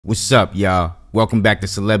What's up, y'all? Welcome back to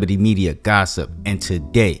Celebrity Media Gossip, and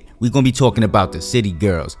today we're gonna be talking about the City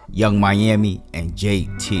Girls, JTAndYungMiami and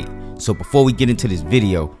JT. So before we get into this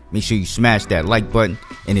video, make sure you smash that like button,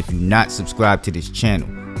 and if you're not subscribed to this channel,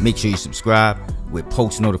 make sure you subscribe with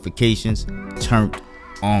post notifications turned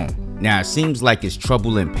on. Now it seems like it's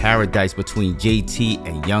trouble in paradise between JT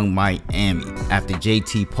and JTAndYungMiami after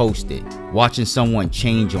JT posted, "Watching someone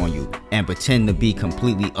change on you and pretend to be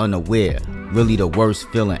completely unaware, really the worst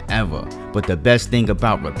feeling ever. But the best thing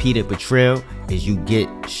about repeated betrayal is you get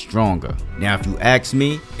stronger." Now if you ask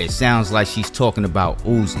me, it sounds like she's talking about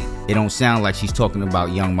Uzi. It don't sound like she's talking about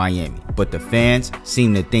JTAndYungMiami, but the fans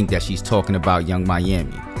seem to think that she's talking about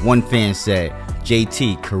JTAndYungMiami. One fan said,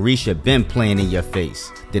 "JT, Carisha been playing in your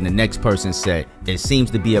face." Then the next person said, "It seems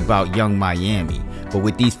to be about JTAndYungMiami, but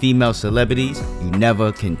with these female celebrities, you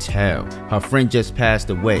never can tell. Her friend just passed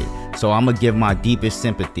away, so I'ma give my deepest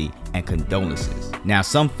sympathy and condolences." Now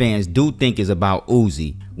some fans do think it's about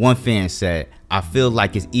Uzi. One fan said, "I feel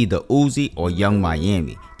like it's either Uzi or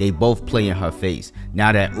JTAndYungMiami. They both play in her face.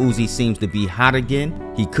 Now that Uzi seems to be hot again,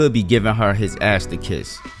 he could be giving her his ass to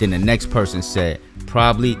kiss." Then the next person said,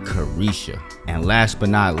 "Probably Carisha." And last but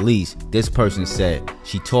not least, this person said,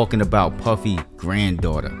 "She talking about Puffy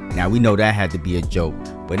granddaughter." Now we know that had to be a joke.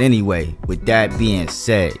 But anyway, with that being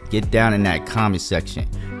said, get down in that comment section.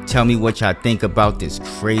 Tell me what y'all think about this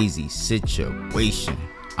crazy situation.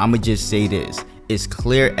 I'ma just say this. It's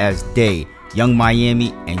clear as day,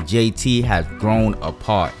 JTAndYungMiami and JT has grown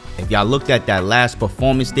apart. If y'all looked at that last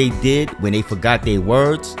performance they did when they forgot their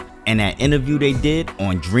words, and that interview they did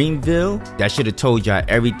on Dreamville, that should have told y'all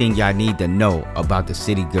everything y'all need to know about the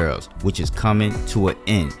City Girls, which is coming to an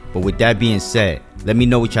end. But with that being said, let me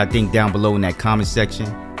know what y'all think down below in that comment section.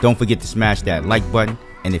 Don't forget to smash that like button,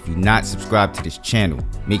 and if you're not subscribed to this channel,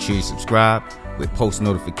 make sure you subscribe with post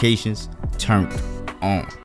notifications turned on.